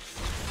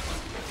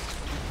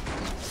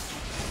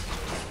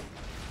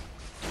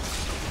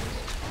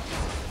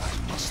 I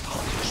must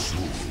hunt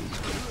soon.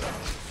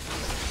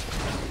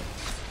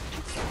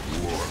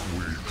 What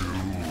we do.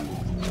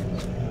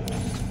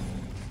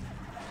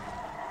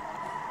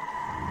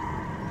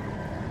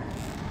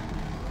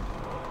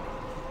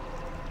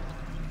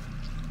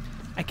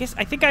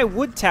 I think I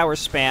would tower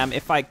spam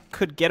if I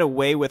could get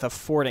away with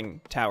affording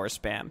tower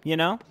spam, you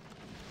know?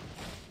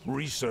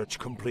 Research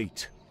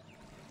complete.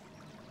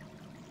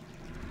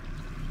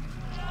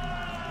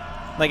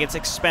 Like, it's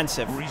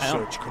expensive.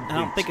 Research I don't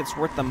complete. think it's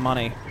worth the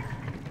money.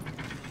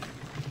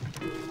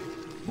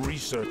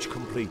 Research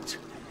complete.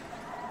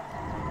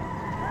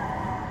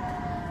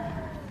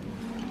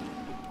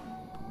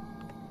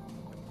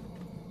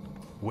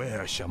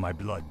 Where shall my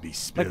blood be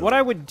spilled? Like, what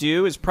I would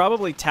do is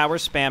probably tower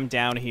spam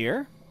down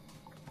here.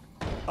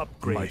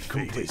 Upgrade My fate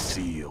complete. is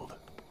sealed.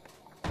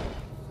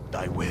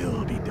 Thy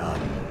will be done.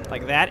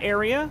 Like that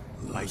area.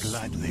 I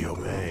gladly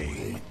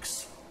obey.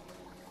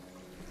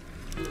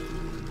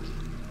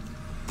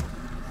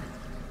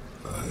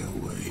 I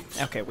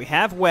await. Okay, we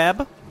have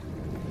web.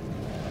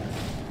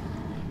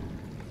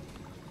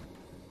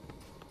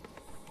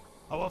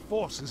 Our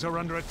forces are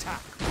under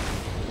attack.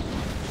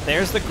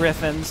 There's the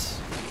griffins.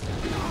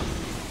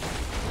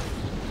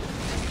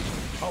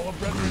 Our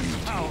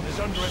brethren's town is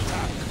under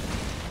attack.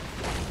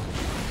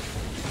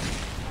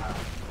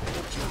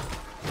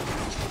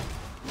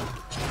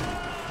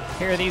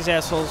 Here are these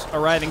assholes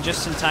arriving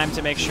just in time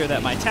to make sure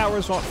that my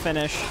towers won't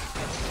finish.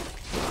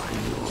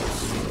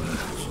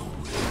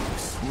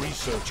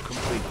 Research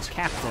complete.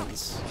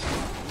 Captains.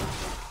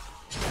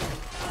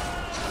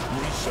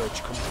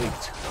 Research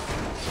complete.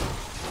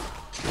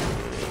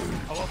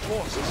 Our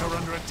forces are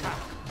under attack.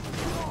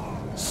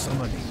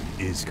 Summoning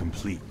is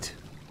complete.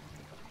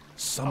 Our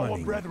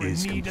Summoning brethren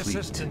is need complete.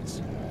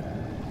 assistance.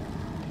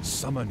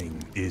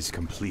 Summoning is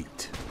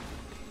complete.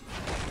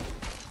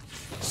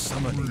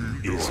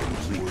 Summoning is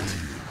complete.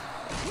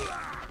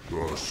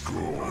 The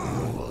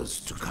scroll was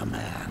to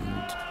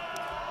command.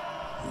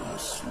 The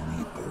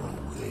sleeper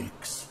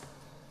awakes.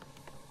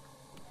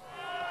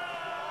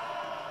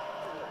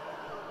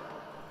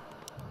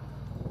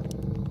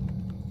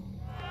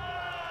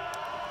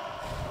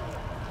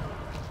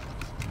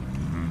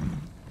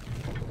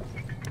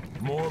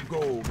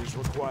 is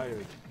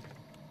required.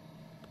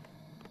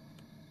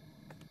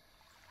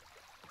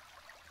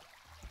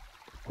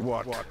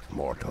 What,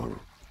 mortal?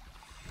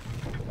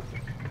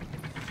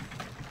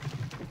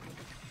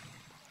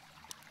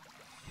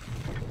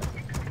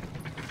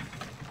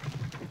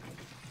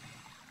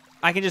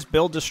 I can just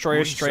build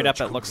destroyers straight up,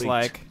 Research it looks complete.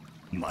 like.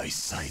 My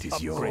sight is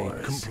Upgrade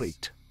yours.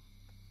 complete.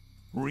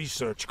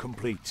 Research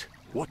complete.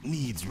 What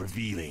needs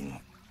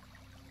revealing?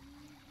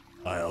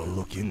 I'll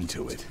look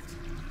into it.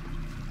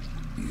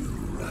 You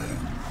ran.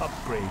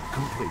 Upgrade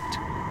complete.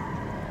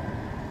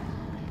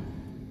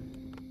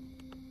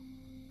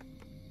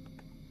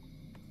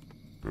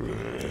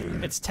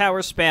 It's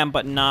tower spam,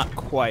 but not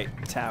quite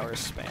tower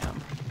spam.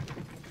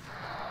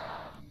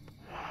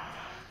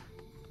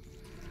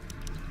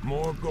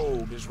 More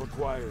gold is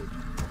required.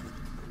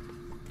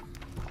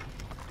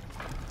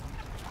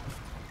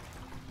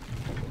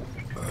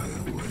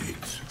 I'll wait.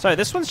 Sorry,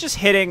 this one's just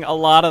hitting a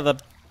lot of the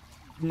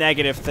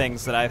negative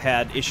things that I've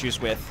had issues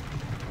with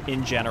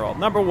in general.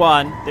 Number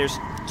one, there's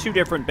 2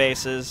 different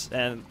bases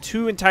and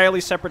 2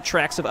 entirely separate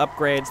tracks of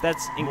upgrades.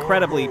 That's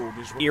incredibly gold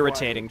is required.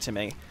 irritating to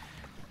me.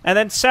 And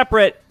then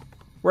separate,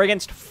 we're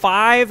against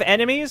 5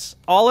 enemies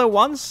all at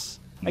once.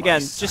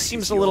 Again, sight just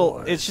seems is a little.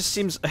 yours. It just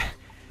seems.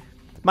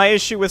 My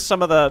issue with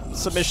some of the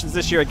submissions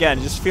this year,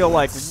 again, just feel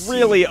like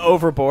really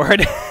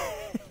overboard.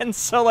 And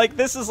so, like,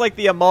 this is like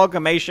the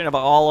amalgamation of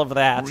all of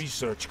that.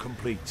 Research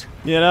complete.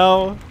 You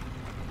know?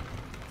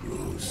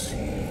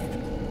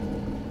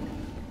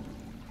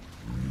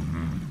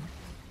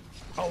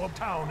 Our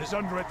town is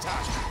under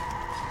attack.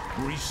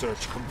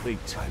 Research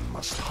complete. I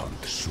must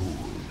hunt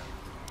soon.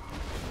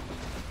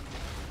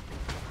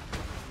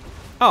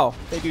 Oh,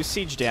 they do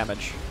siege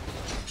damage.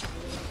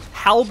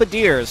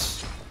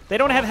 Halberdiers. They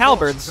don't have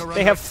halberds.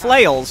 They have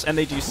flails, and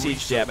they do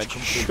siege damage.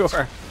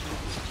 Sure.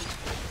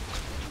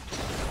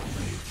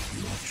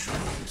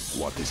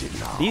 What is it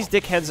now? These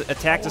dickheads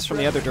attacked us from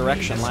the other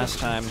direction last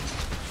time.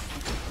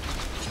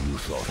 You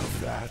thought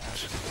of that?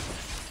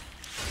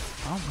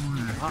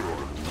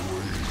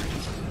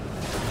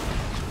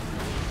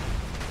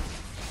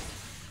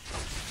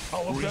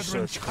 Our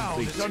veteran's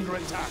town is under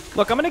attack.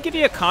 Look, I'm going to give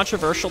you a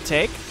controversial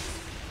take.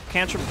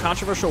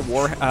 Controversial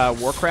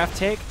Warcraft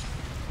take.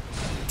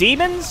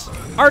 Demons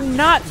are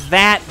not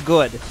that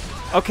good.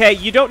 Okay,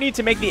 you don't need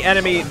to make the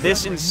enemy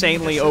this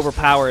insanely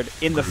overpowered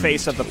in the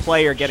face of the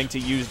player getting to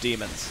use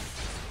demons.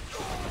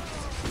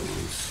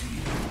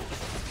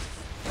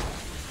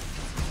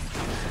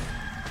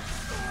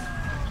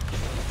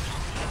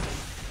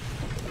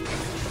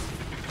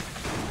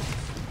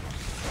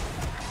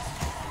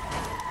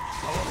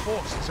 Our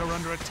forces are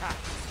under attack.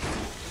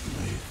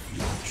 Make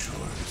your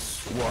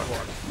choice. What,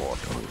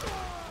 mortal?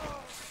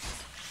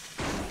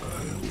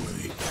 I'll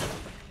wait.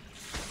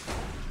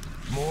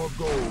 More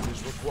gold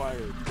is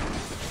required.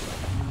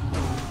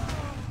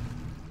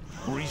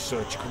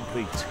 Research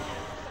complete.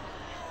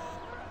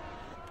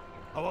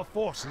 Our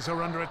forces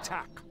are under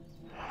attack.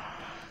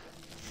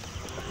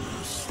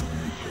 The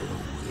sleeper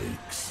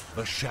wakes.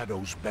 The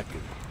shadows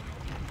beckon.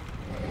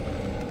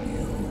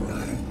 You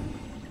ran.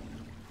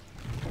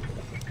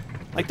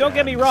 Like, don't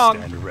get me wrong,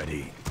 Stand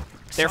ready.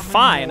 they're Summon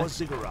fine, more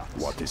ziggurats.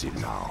 What is it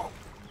now?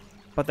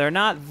 but they're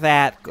not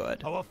that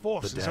good. Our The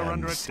forces are under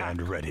damned attack.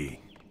 stand ready.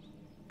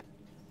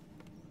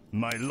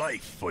 My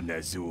life for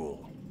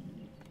Nazul.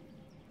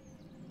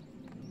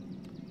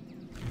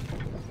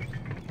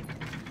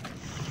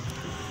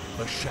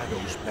 The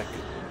shadows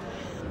beckon.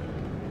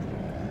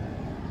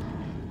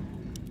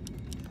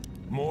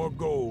 More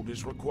gold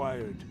is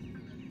required.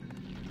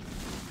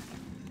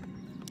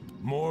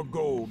 More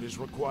gold is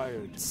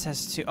required. It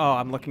says to. Oh,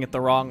 I'm looking at the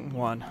wrong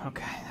one.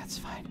 Okay, that's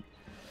fine.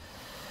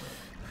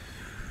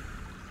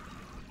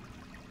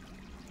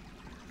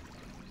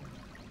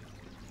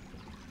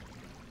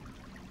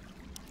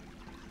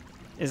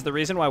 Is the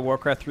reason why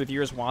Warcraft through the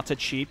years wants to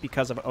cheat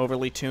because of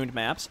overly tuned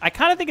maps? I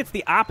kind of think it's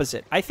the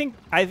opposite. I think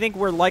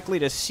we're likely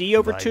to see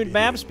overtuned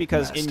maps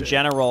because in Master.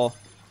 general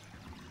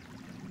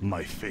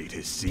My fate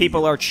is sealed.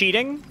 people are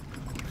cheating.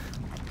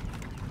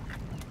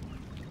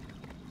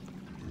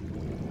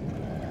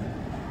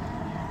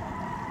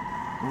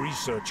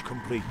 Research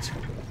complete.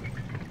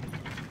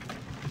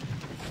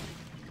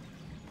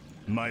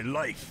 My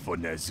life for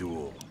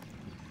Nazul.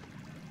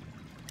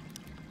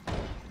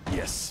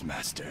 Yes,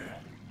 master.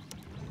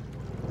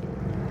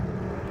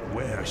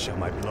 Where shall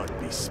my blood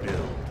be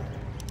spilled?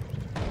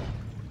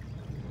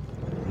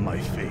 My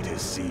fate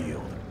is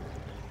sealed.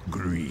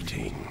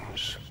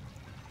 Greetings.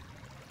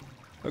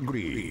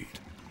 Agreed.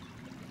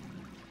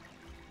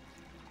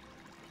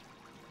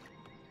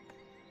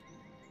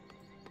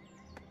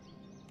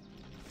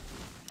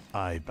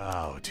 I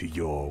bow to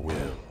your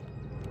will.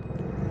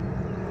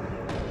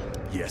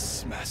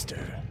 Yes,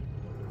 master.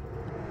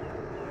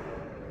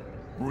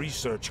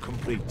 Research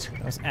complete.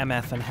 Those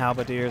MF and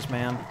halberdiers,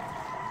 man.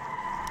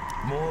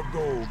 More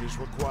gold is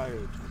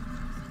required.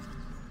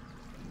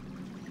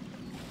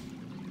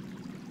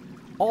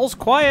 All's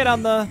quiet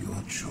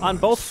on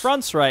both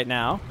fronts right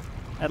now.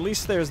 At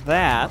least there's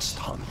that.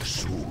 Hunt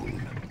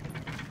soon.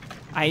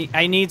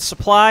 I need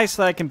supplies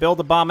so that I can build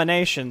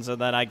abominations,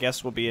 and then I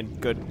guess we'll be in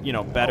good, you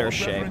know, better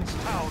shape.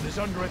 Town is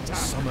under attack.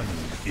 Summoning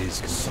is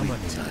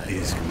complete.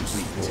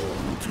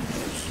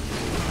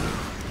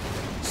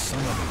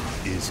 Summoning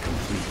is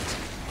complete.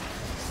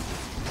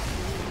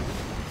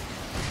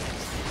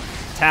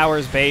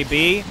 Towers,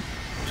 baby.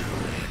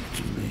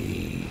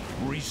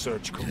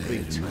 Research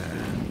complete.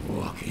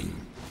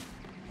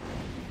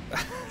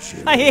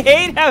 I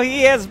hate how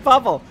he has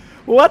bubble.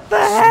 What the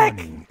heck?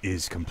 Summoning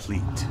is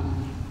complete.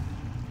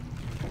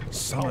 Our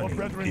Summoning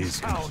brethren's is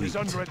town complete. is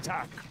under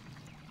attack.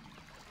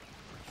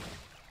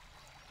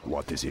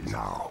 What is it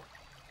now?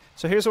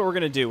 So here's what we're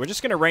gonna do. We're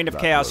just gonna Reign of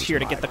Chaos was here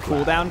to my get the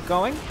plan. cooldown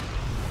going.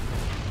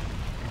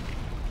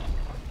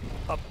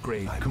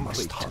 Upgrade I complete.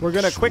 must hunt We're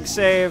gonna quick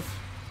save.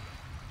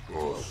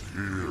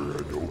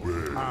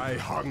 I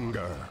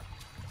hunger.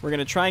 We're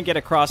gonna try and get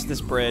across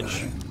this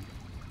bridge.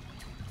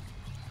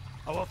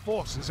 Our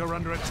forces are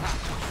under attack.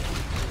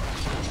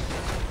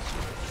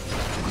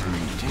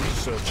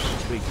 Research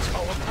complete.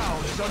 Our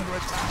town is under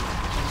attack.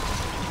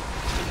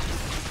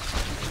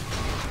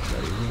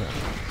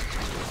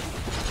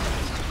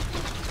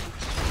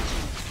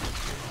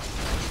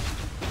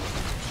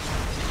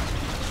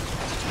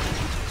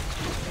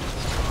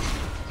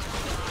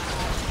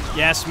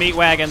 Yes, meat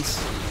wagons.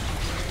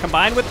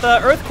 Combined with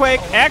the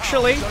earthquake,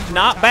 actually,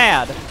 not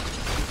bad.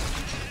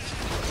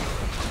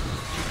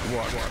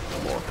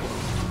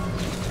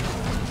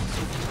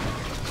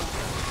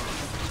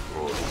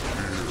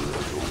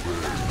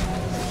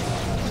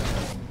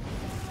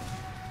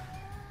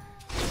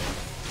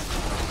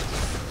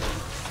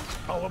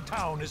 Our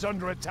town is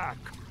under attack.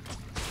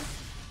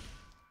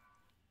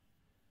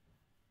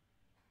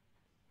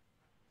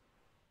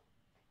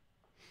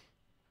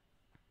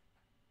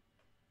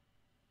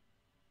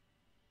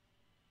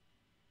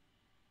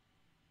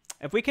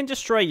 If we can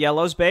destroy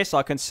Yellow's base,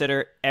 I'll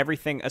consider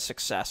everything a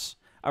success.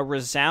 A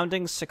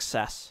resounding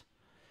success.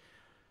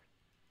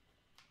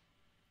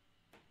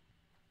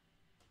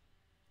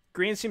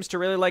 Green seems to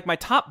really like my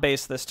top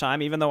base this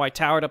time, even though I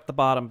towered up the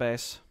bottom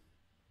base.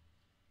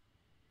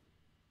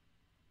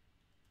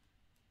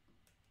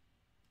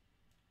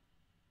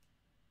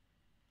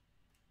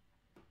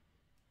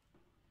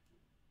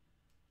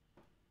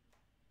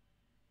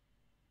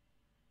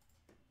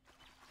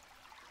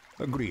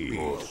 Agreed.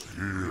 Hear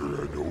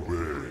and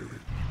obey.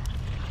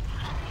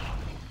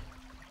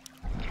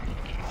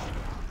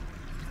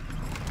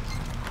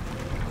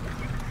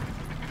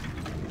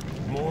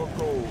 More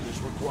gold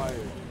is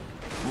required.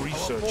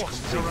 Research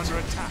forces are under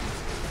attack.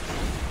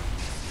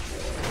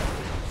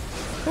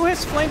 Who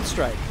has Flame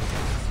Strike?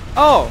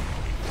 Oh,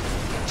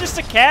 just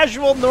a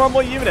casual,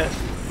 normal unit.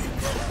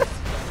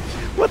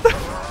 What the?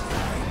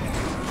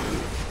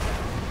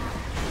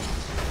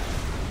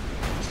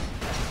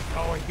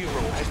 Our hero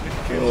has been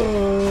killed.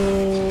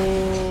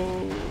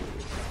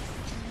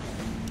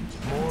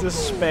 More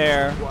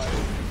Despair. gold is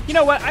required. You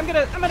know what? I'm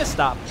gonna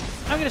stop.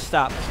 I'm gonna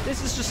stop.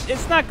 This is just,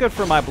 it's not good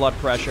for my blood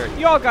pressure.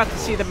 You all got to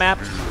see the map.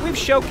 We've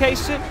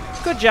showcased it.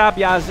 Good job,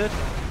 Yazid.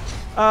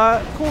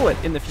 Cool it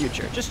in the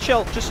future. Just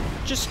chill. Just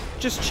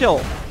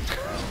chill.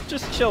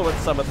 Just chill with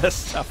some of this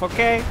stuff,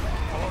 okay?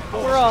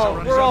 We're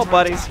all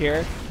buddies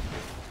here.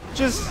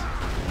 Just,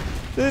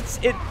 it's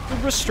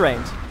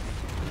restrained.